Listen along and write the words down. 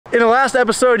In the last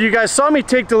episode, you guys saw me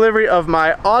take delivery of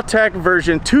my Autech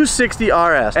version 260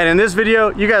 RS. And in this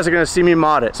video, you guys are gonna see me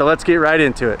mod it. So let's get right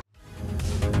into it.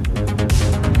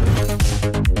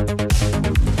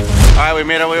 All right, we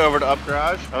made our way over to Up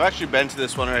Garage. I've actually been to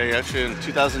this one already. Actually, in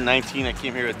 2019, I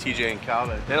came here with TJ and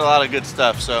Calvin. They had a lot of good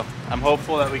stuff, so I'm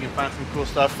hopeful that we can find some cool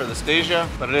stuff for the Stagea,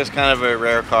 but it is kind of a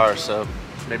rare car, so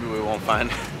maybe we won't find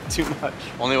too much.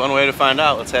 Only one way to find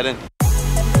out. Let's head in.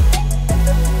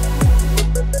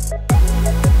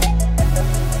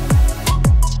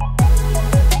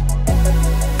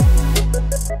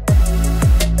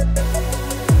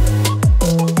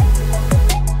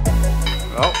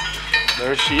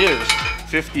 There she is,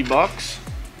 50 bucks,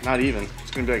 not even,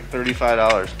 it's gonna be like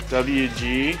 $35.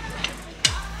 WGN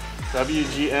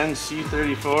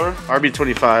C34,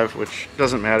 RB25, which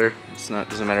doesn't matter,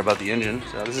 doesn't matter about the engine.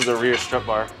 So this is the rear strut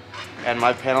bar, and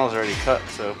my panel is already cut,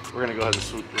 so we're gonna go ahead and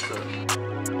swoop this up.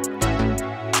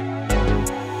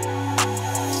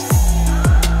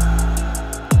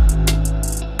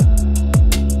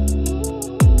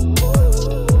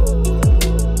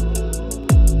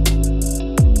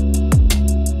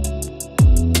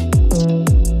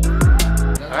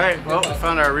 Well, we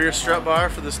found our rear strut bar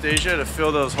for the Stagea to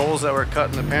fill those holes that were cut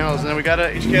in the panels, and then we got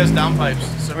HK has downpipes.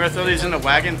 So we're gonna throw these in the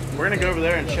wagon. We're gonna go over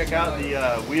there and check out the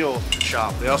wheel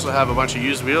shop. They also have a bunch of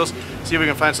used wheels. See if we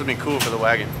can find something cool for the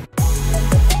wagon.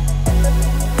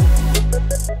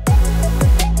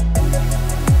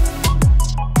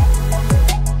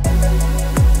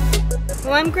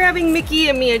 Well, I'm grabbing Mickey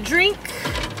and me a drink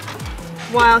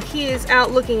while he is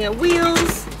out looking at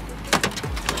wheels.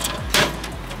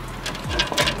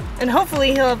 And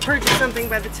hopefully he'll have purchased something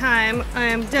by the time I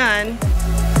am done.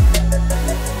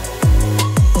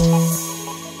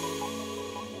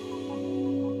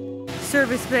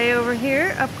 Service bay over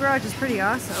here. Up Garage is pretty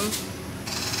awesome.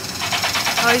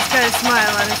 Oh, he's got a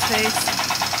smile on his face.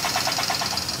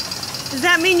 Does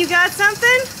that mean you got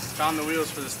something? Found the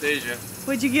wheels for the Stagea.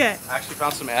 What'd you get? I actually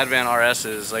found some Advan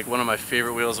RS's, like one of my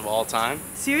favorite wheels of all time.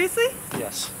 Seriously?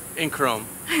 Yes, in chrome.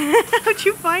 How'd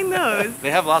you find those?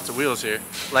 They have lots of wheels here,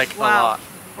 like wow. a lot.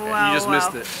 Wow, you just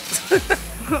missed it.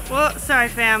 Well, sorry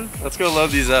fam. Let's go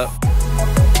load these up.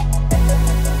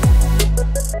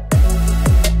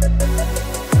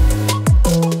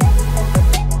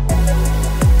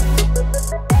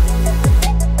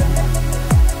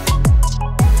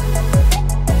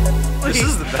 This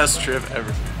is the best trip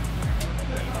ever.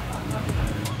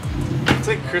 It's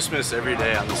like Christmas every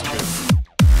day on this trip.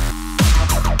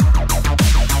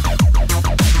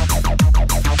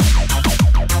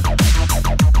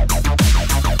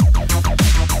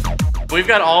 We've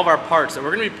got all of our parts that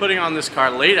we're gonna be putting on this car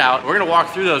laid out. We're gonna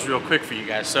walk through those real quick for you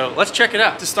guys. So let's check it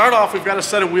out. To start off, we've got a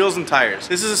set of wheels and tires.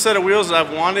 This is a set of wheels that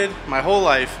I've wanted my whole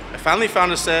life. I finally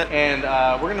found a set, and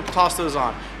we're gonna toss those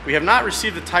on. We have not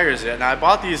received the tires yet. Now I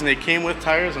bought these and they came with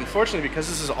tires. Unfortunately, because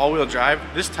this is all-wheel drive,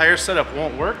 this tire setup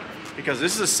won't work because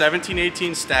this is a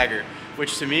 17/18 Stagea,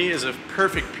 which to me is a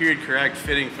perfect period correct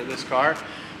fitting for this car.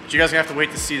 But you guys are gonna have to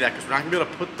wait to see that because we're not gonna be able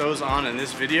to put those on in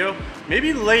this video.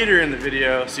 Maybe later in the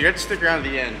video, so you have to stick around to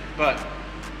the end. But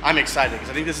I'm excited because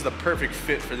I think this is the perfect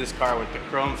fit for this car with the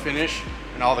chrome finish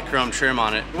and all the chrome trim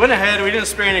on it. We went ahead, we didn't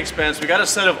spare any expense. We got a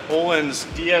set of Öhlins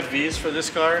DFVs for this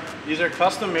car. These are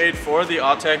custom made for the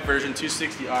Autech version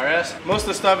 260 RS. Most of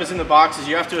the stuff is in the boxes.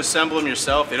 You have to assemble them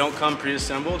yourself. They don't come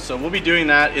pre-assembled. So we'll be doing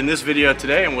that in this video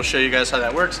today and we'll show you guys how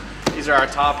that works. These are our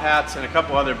top hats and a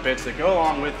couple other bits that go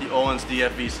along with the Öhlins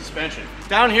DFV suspension.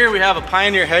 Down here we have a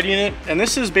Pioneer head unit, and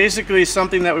this is basically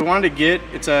something that we wanted to get.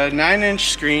 It's a 9-inch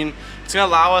screen. It's gonna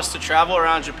allow us to travel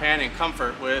around Japan in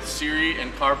comfort with Siri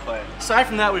and CarPlay. Aside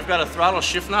from that, we've got a throttle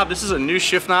shift knob. This is a new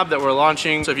shift knob that we're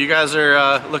launching. So if you guys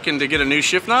are looking to get a new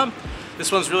shift knob,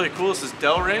 this one's really cool. This is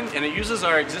Delrin, and it uses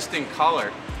our existing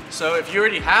collar. So if you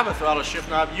already have a throttle shift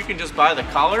knob, you can just buy the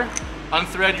collar,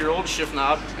 unthread your old shift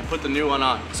knob, and put the new one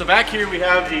on. So back here we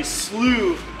have a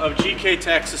slew of GK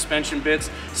Tech suspension bits.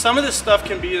 Some of this stuff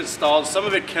can be installed, some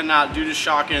of it cannot due to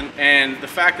shocking, and the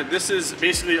fact that this is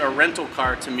basically a rental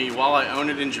car to me while I own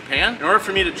it in Japan. In order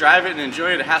for me to drive it and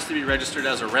enjoy it, it has to be registered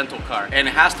as a rental car, and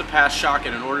it has to pass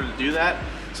shocking in order to do that.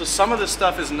 So some of this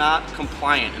stuff is not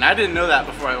compliant, and I didn't know that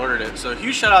before I ordered it. So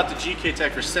huge shout out to GK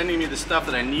Tech for sending me the stuff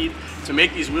that I need to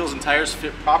make these wheels and tires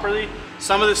fit properly.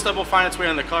 Some of this stuff will find its way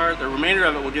on the car. The remainder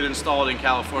of it will get installed in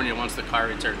California once the car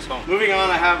returns home. Moving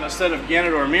on, I have a set of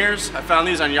Ganador mirrors. I found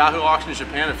these on Yahoo Auctions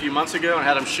Japan a few months ago and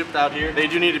had them shipped out here. They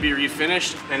do need to be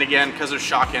refinished. And again, because they're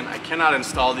shocking, I cannot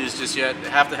install these just yet. They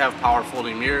have to have power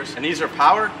folding mirrors. And these are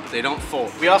powered, but they don't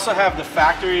fold. We also have the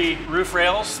factory roof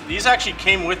rails. These actually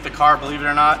came with the car, believe it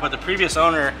or not. not. But the previous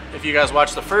owner, if you guys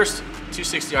watched the first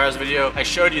 260Rs video, I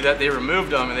showed you that they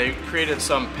removed them and they created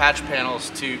some patch panels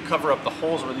to cover up the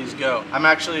holes where these go. I'm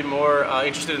actually more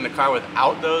interested in the car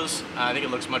without those. I think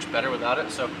it looks much better without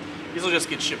it. So these will just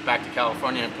get shipped back to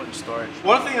California and put in storage.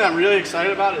 One thing that I'm really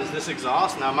excited about is this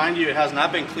exhaust. Now, mind you, it has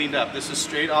not been cleaned up. This is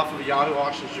straight off of a Yahoo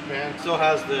Auctions Japan. Still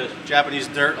has the Japanese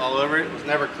dirt all over it. It was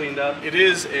never cleaned up. It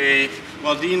is a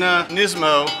Weldina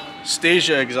Nismo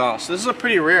Stagea exhaust. This is a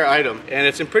pretty rare item and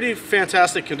it's in pretty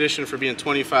fantastic condition for being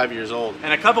 25 years old.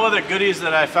 And a couple other goodies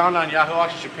that I found on Yahoo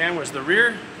Auctions Japan was the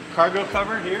rear cargo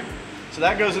cover here. So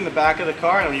that goes in the back of the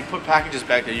car, and when you put packages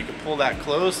back there, you can pull that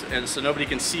closed, and so nobody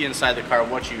can see inside the car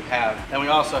what you have. And we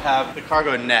also have the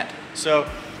cargo net. So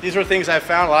these are things I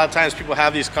found. A lot of times people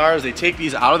have these cars, they take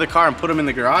these out of the car and put them in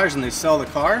the garage and they sell the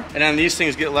car, and then these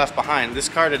things get left behind. This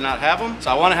car did not have them, so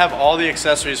I want to have all the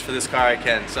accessories for this car I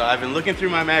can. So I've been looking through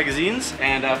my magazines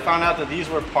and found out that these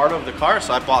were part of the car,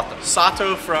 so I bought them.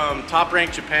 Sato from Top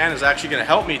Rank Japan is actually going to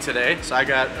help me today, so I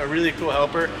got a really cool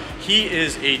helper. He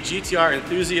is a GTR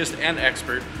enthusiast and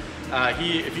expert.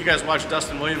 If you guys watch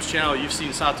Dustin Williams' channel, you've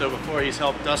seen Sato before. He's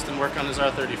helped Dustin work on his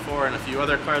R34 and a few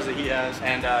other cars that he has,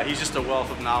 and he's just a wealth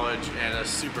of knowledge and a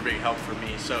super big help for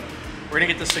me. So we're gonna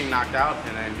get this thing knocked out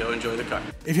and then go enjoy the car.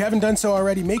 If you haven't done so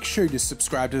already, make sure to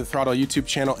subscribe to the Throttle YouTube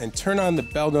channel and turn on the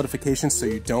bell notifications so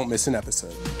you don't miss an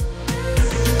episode.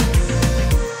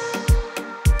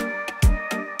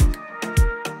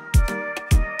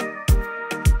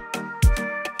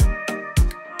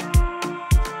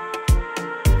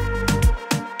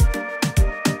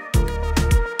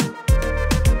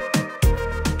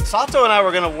 Sato and I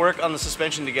were gonna work on the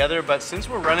suspension together, but since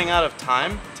we're running out of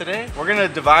time today, we're gonna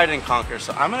divide and conquer.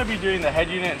 So I'm gonna be doing the head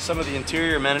unit and some of the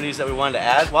interior amenities that we wanted to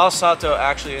add, while Sato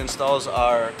actually installs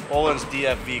our Olin's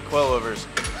DFV coilovers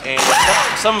and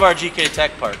some of our GK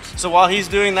Tech parts. So while he's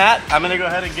doing that, I'm gonna go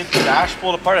ahead and get the dash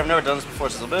pulled apart. I've never done this before,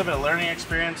 so it's a bit of a learning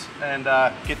experience, and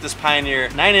get this Pioneer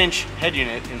 9-inch head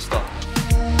unit installed.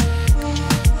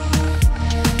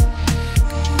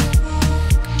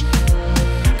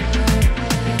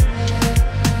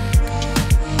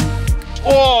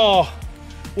 Oh,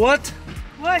 what?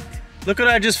 What? Look what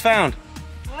I just found.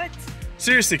 What?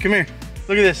 Seriously, come here.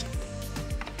 Look at this.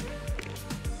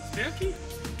 Spare key?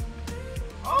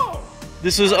 Oh!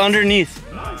 This was underneath.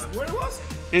 Nice. Where was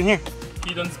it? In here.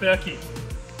 Hidden spare key.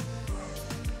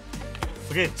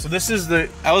 Okay, so this is the...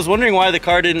 I was wondering why the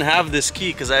car didn't have this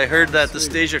key, because I heard that the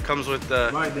Stagea comes with the...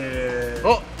 Right there.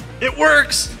 Oh, it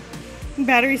works!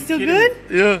 Battery still good?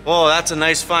 Yeah. Oh, that's a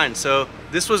nice find. So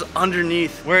this was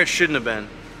underneath where it shouldn't have been.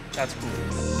 That's cool.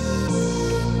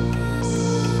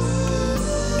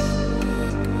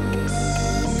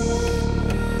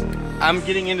 I'm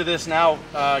getting into this now,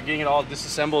 getting it all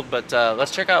disassembled, but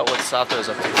let's check out what Sato is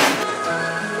up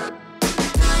to.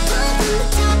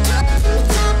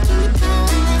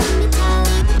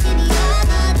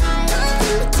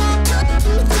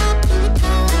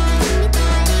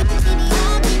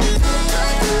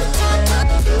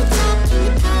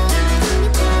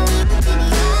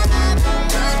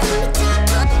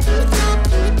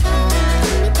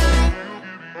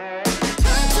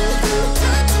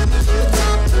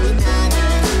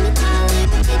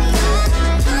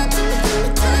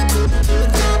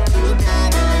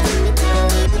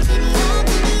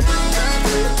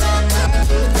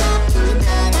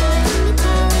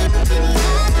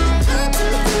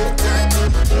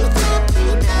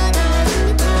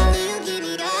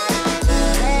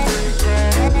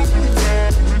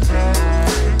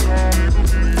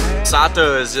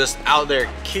 Sato is just out there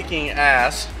kicking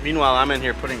ass. Meanwhile, I'm in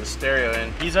here putting the stereo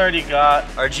in. He's already got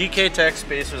our GK Tech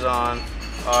spacers on,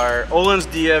 our Olin's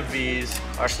DFVs,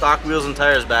 our stock wheels and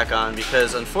tires back on,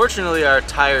 because unfortunately our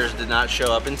tires did not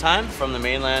show up in time from the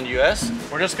mainland US.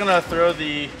 We're just gonna throw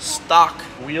the stock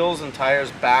wheels and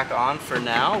tires back on for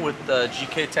now with the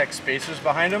GK Tech spacers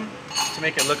behind them to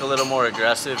make it look a little more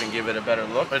aggressive and give it a better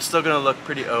look, but it's still gonna look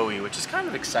pretty OE, which is kind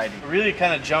of exciting. We're really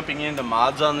kind of jumping into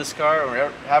mods on this car, and we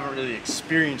haven't really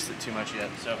experienced it too much yet.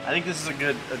 So I think this is a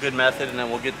good method, and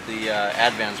then we'll get the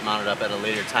Advans mounted up at a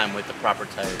later time with the proper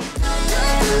tires.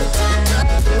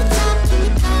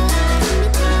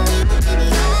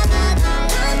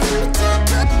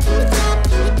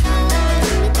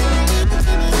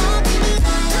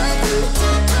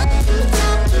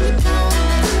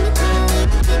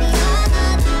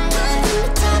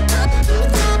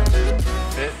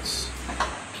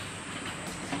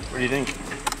 What do you think?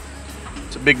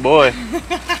 It's a big boy.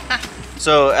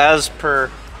 So as per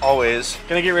always,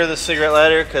 gonna get rid of the cigarette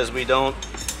lighter because we don't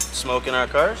smoke in our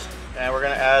cars. And we're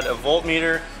gonna add a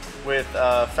voltmeter with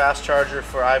a fast charger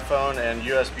for iPhone and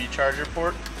USB charger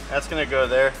port. That's gonna go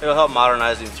there. It'll help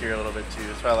modernize the interior a little bit too.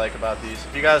 That's what I like about these.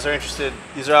 If you guys are interested,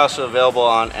 these are also available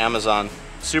on Amazon.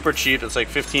 Super cheap, it's like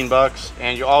 15 bucks.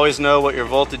 And you always know what your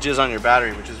voltage is on your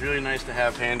battery, which is really nice to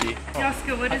have handy.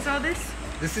 Yaska, what is all this?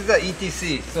 This is the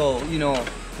ETC, so you know,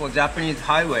 for Japanese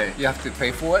highway, you have to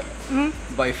pay for it.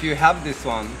 But if you have this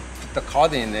one, put the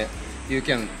card in it, you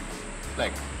can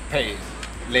like pay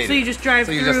later. So you just drive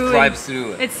through. through. So you just drive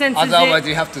through it. It senses Otherwise, it.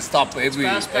 you have to stop every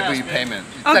fast, payment.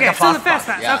 It's Okay, like a so the fast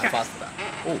fast. Yeah, Okay. fast pass.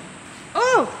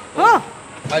 Oh, Oh.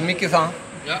 hi, Miki-san.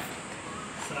 Yeah.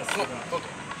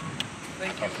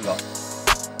 Thank you.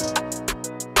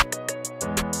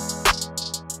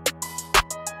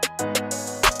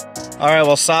 All right,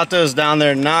 well, Sato's down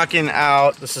there knocking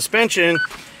out the suspension.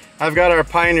 I've got our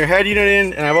Pioneer head unit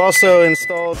in, and I've also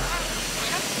installed...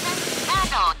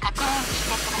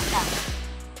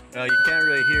 you can't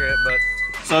really hear it, but...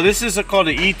 So this is called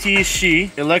the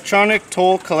ETC, Electronic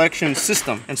Toll Collection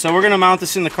System. And so we're gonna mount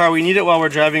this in the car. We need it while we're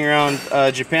driving around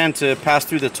Japan to pass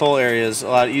through the toll areas a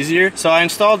lot easier. So I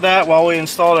installed that while we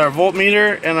installed our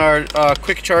voltmeter and our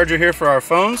quick charger here for our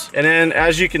phones. And then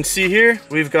as you can see here,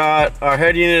 we've got our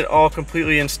head unit all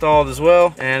completely installed as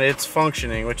well. And it's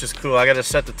functioning, which is cool. I gotta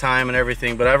set the time and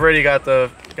everything, but I've already got the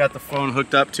phone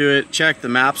hooked up to it. Check, the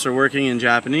maps are working in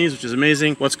Japanese, which is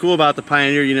amazing. What's cool about the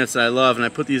Pioneer units that I love, and I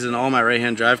put these in all my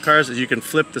right-hand drive cars, is you can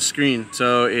flip the screen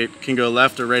so it can go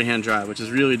left or right-hand drive, which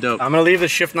is really dope. I'm gonna leave the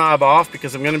shift knob off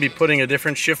because I'm gonna be putting a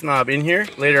different shift knob in here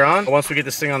later on once we get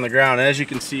this thing on the ground. And as you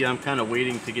can see, I'm kind of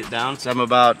waiting to get down. So I'm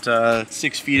about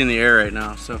 6 feet in the air right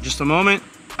now. So just a moment,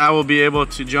 I will be able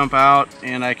to jump out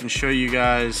and I can show you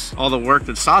guys all the work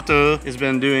that Sato has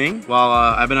been doing while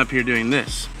I've been up here doing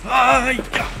this. I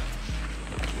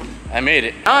made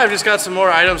it. Now I've just got some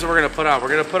more items that we're gonna put on. We're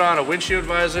gonna put on a windshield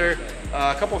visor,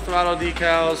 a couple throttle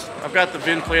decals. I've got the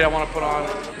VIN plate I wanna put on.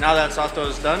 Now that Sato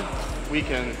is done, we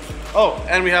can, oh,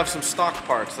 and we have some stock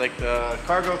parts like the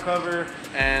cargo cover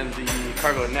and the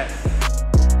cargo net.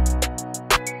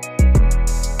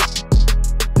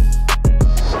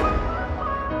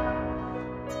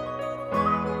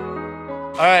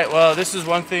 All right, well, this is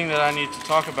one thing that I need to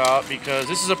talk about because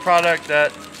this is a product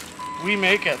that we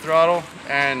make at Throtl,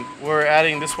 and we're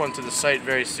adding this one to the site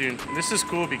very soon. And this is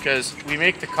cool because we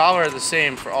make the collar the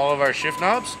same for all of our shift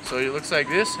knobs. So it looks like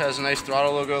this, has a nice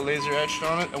Throtl logo laser etched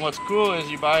on it. And what's cool is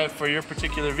you buy it for your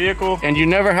particular vehicle and you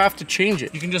never have to change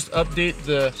it. You can just update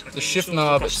the shift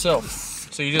knob itself.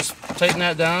 So you just tighten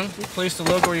that down, place the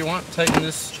logo where you want, tighten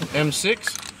this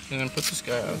M6, and then put this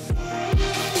guy on.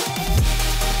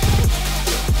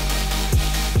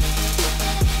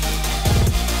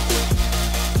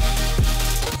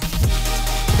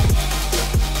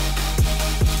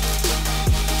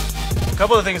 A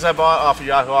couple of things I bought off of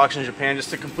Yahoo Auctions Japan just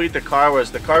to complete the car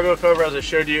was the cargo cover, as I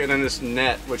showed you, and then this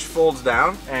net which folds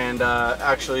down and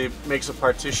actually makes a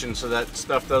partition so that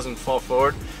stuff doesn't fall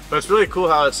forward. But it's really cool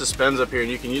how it suspends up here and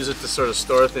you can use it to sort of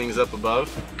store things up above.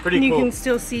 Pretty cool. And you can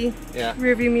still see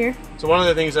rear view mirror. So one of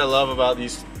the things I love about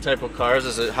these type of cars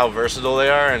is how versatile they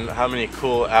are and how many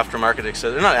cool aftermarket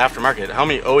accessories, not aftermarket, how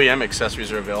many OEM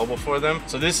accessories are available for them.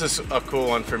 So this is a cool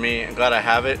one for me. I'm glad I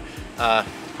have it.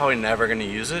 Probably never going to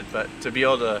use it, but to be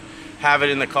able to have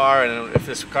it in the car, and if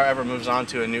this car ever moves on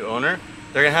to a new owner,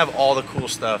 they're going to have all the cool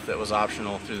stuff that was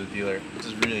optional through the dealer, which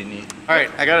is really neat. All right,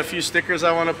 I got a few stickers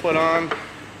I want to put on,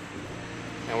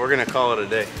 and we're going to call it a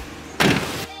day.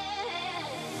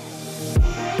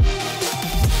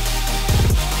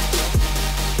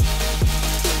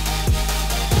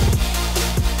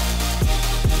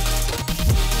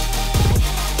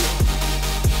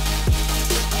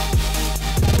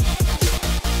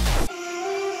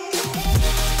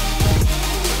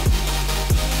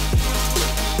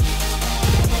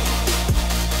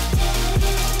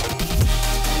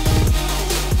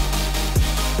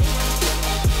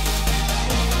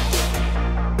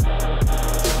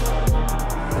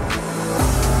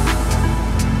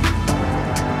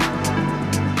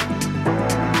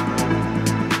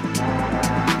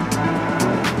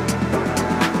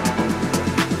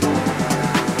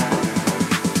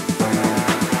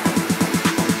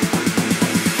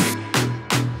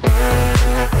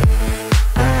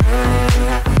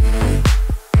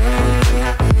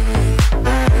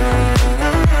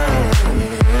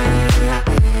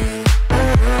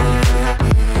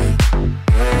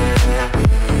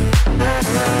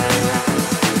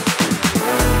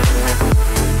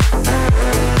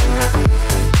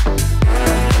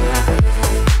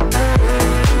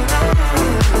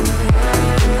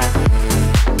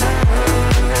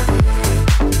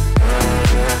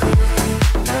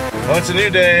 Well, it's a new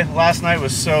day. Last night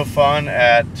was so fun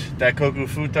at Daikoku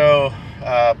Futo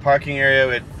parking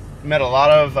area. met a lot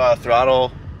of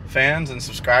throtl fans and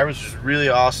subscribers, which is really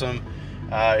awesome.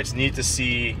 It's neat to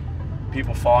see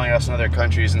people following us in other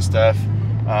countries and stuff,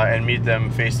 and meet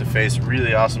them face to face.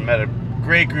 Really awesome. Met a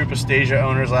great group of Stagea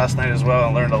owners last night as well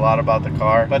and learned a lot about the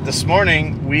car. But this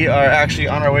morning we are actually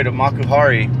on our way to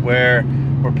Makuhari, where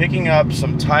we're picking up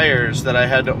some tires that I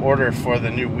had to order for the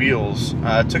new wheels.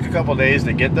 It took a couple days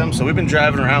to get them, so we've been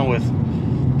driving around with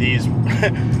these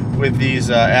with these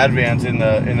Advans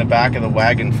in the back of the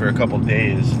wagon for a couple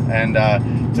days. And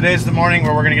today's the morning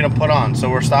where we're gonna get them put on. So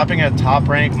we're stopping at Top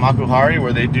Rank Makuhari,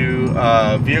 where they do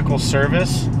vehicle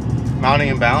service,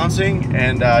 mounting and balancing,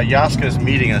 and Yaska is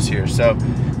meeting us here. So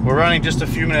we're running just a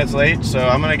few minutes late, so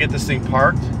I'm gonna get this thing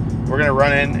parked. We're gonna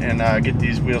run in and get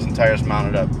these wheels and tires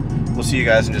mounted up. We'll see you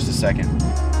guys in just a second.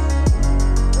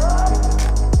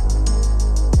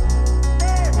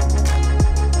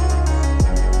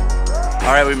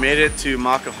 All right, we made it to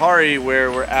Makuhari,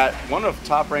 where we're at one of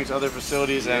Top Rank's other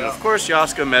facilities, and of course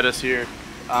Yaska met us here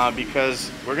because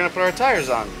we're gonna put our tires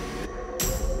on.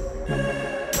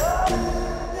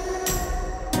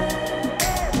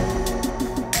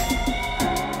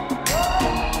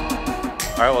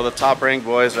 All right, well, the Top Rank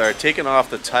boys are taking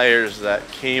off the tires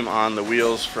that came on the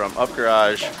wheels from Up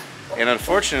Garage. And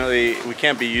unfortunately, we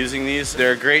can't be using these.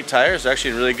 They're great tires, they're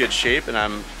actually in really good shape, and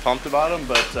I'm pumped about them.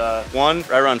 But one,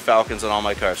 I run Falcons on all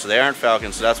my cars, so they aren't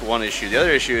Falcons, so that's one issue. The other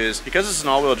issue is, because it's an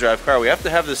all-wheel drive car, we have to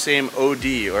have the same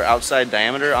OD, or outside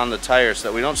diameter, on the tires so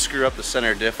that we don't screw up the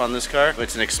center diff on this car.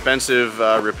 It's an expensive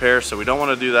repair, so we don't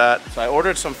want to do that. So I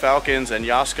ordered some Falcons, and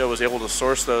Yaska was able to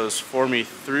source those for me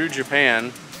through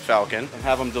Japan, Falcon, and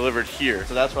have them delivered here.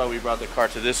 So that's why we brought the car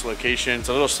to this location. It's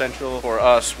a little central for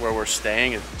us where we're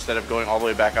staying instead of going all the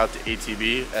way back out to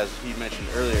ATB, as he mentioned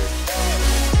earlier.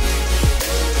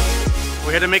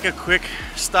 We had to make a quick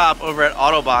stop over at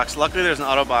Autobox. Luckily there's an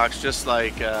Autobox just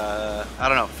like, I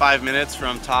don't know, 5 minutes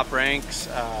from Top Rank's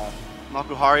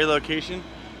Makuhari location.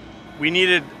 We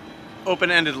needed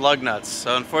open-ended lug nuts.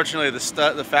 So unfortunately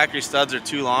the factory studs are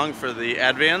too long for the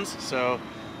Advans. So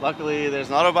luckily, there's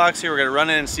an Autobox here. We're gonna run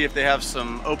in and see if they have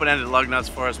some open-ended lug nuts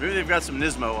for us. Maybe they've got some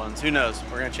Nismo ones, who knows?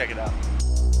 We're gonna check it out.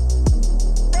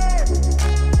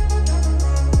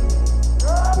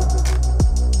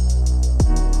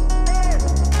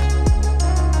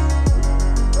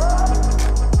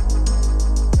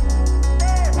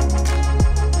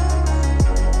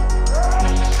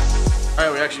 All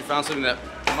right, we actually found something that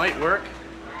might work,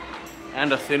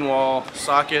 and a thin wall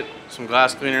socket, some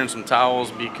glass cleaner, and some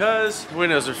towels, because the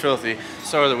windows are filthy.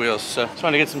 So are the wheels. So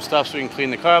trying to get some stuff so we can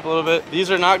clean the car up a little bit.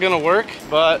 These are not gonna work,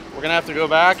 but we're gonna have to go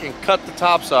back and cut the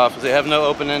tops off because they have no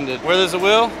open-ended. Where there's a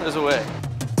will, there's a way.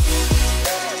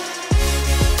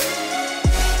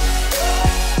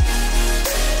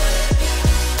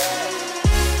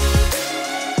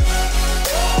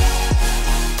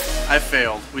 I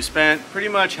failed. We spent pretty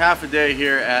much half a day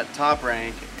here at Top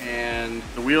Rank, and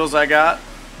the wheels I got,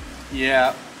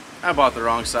 yeah, I bought the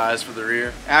wrong size for the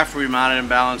rear. After we mounted and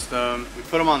balanced them, we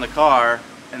put them on the car,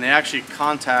 and they actually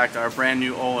contact our brand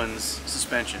new Owens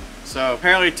suspension. So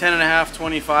apparently 10.5,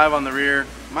 25 on the rear.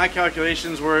 My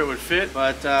calculations were it would fit,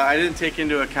 but I didn't take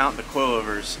into account the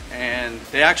coilovers, and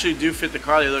they actually do fit the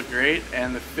car. They look great,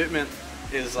 and the fitment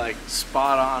is like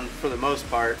spot on for the most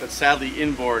part, but sadly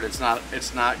inboard it's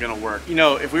not gonna work. You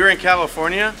know, if we were in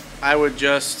California, I would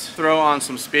just throw on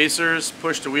some spacers,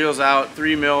 push the wheels out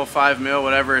 3 mil, 5 mil,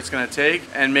 whatever it's gonna take,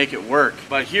 and make it work.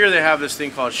 But here they have this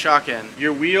thing called shock end.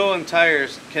 Your wheel and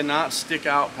tires cannot stick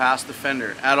out past the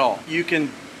fender at all. You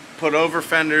can put over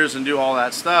fenders and do all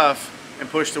that stuff and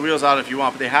push the wheels out if you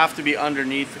want, but they have to be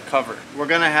underneath the cover. We're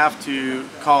gonna have to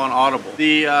call an audible.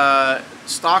 The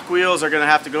stock wheels are gonna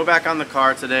have to go back on the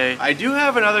car today. I do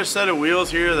have another set of wheels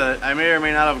here that I may or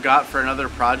may not have got for another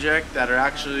project that are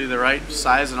actually the right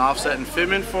size and offset and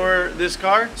fitment for this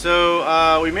car.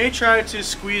 So we may try to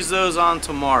squeeze those on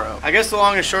tomorrow. I guess the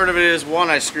long and short of it is, one,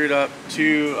 I screwed up.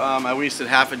 Two, I wasted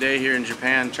half a day here in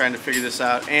Japan trying to figure this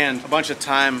out, and a bunch of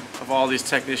time of all these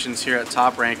technicians here at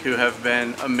Top Rank who have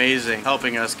been amazing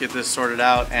helping us get this sorted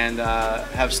out, and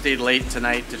have stayed late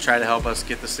tonight to try to help us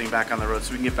get this thing back on the road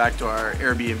so we can get back to our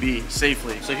Airbnb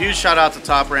safely. So huge shout out to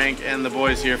Top Rank and the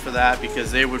boys here for that,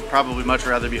 because they would probably much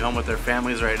rather be home with their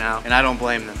families right now, and I don't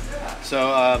blame them.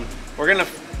 So we're gonna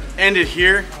end it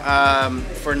here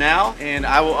for now, and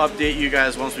I will update you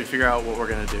guys once we figure out what we're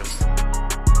gonna do.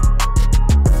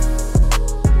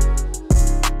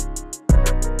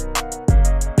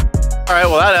 All right,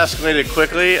 well that escalated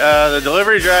quickly. The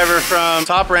delivery driver from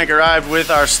Top Rank arrived with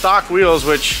our stock wheels,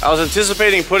 which I was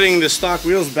anticipating putting the stock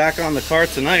wheels back on the car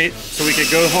tonight so we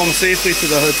could go home safely to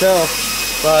the hotel.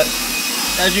 But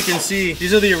as you can see,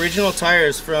 these are the original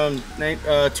tires from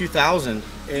 2000,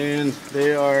 and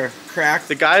they are cracked.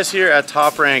 The guys here at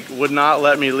Top Rank would not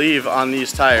let me leave on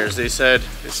these tires. They said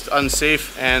it's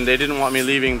unsafe, and they didn't want me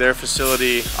leaving their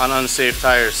facility on unsafe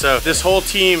tires. So this whole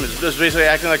team is basically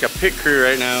acting like a pit crew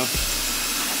right now,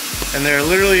 and they're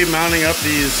literally mounting up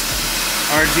these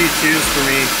RG2s for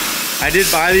me. I did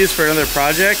buy these for another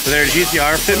project, but they're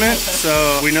GTR fitment,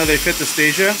 so we know they fit the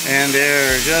Stagea, and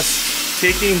they're just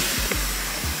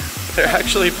they're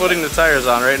actually putting the tires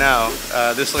on right now,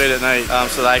 this late at night,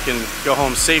 so that I can go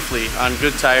home safely on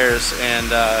good tires. And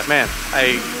man,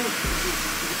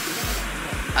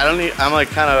 I'm like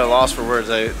kind of at a loss for words.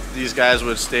 These guys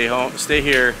would stay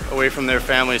here away from their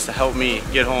families to help me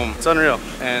get home. It's unreal,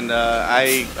 and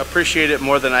I appreciate it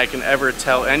more than I can ever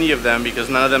tell any of them, because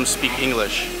none of them speak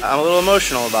English. I'm a little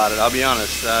emotional about it, I'll be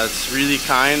honest. It's really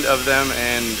kind of them,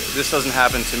 and this doesn't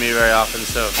happen to me very often,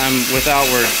 so I'm without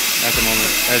words at the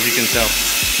moment, as you can tell.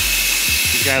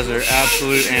 These guys are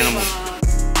absolute animals.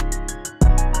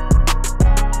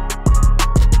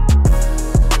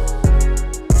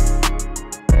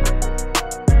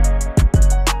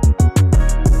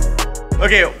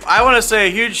 Okay, I want to say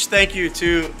a huge thank you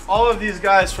to all of these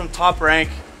guys from Top Rank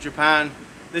Japan.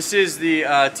 This is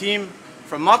the team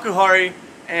from Makuhari,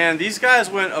 and these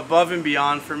guys went above and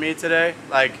beyond for me today.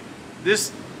 Like,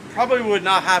 this probably would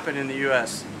not happen in the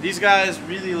US. These guys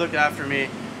really looked after me.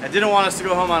 I didn't want us to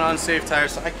go home on unsafe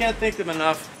tires, so I can't thank them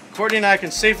enough. Courtney and I can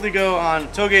safely go on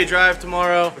Toge Drive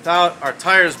tomorrow without our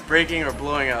tires breaking or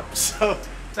blowing up. So,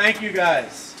 thank you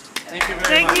guys. Thank you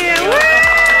very much. Thank you.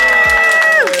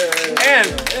 And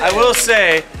I will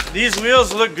say, these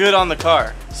wheels look good on the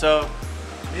car. So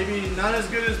maybe not as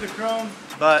good as the chrome,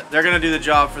 but they're gonna do the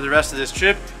job for the rest of this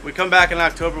trip. We come back in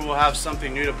October, we'll have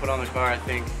something new to put on the car, I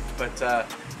think. But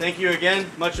thank you again,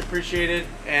 much appreciated.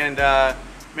 And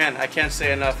man, I can't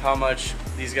say enough how much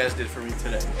these guys did for me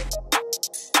today.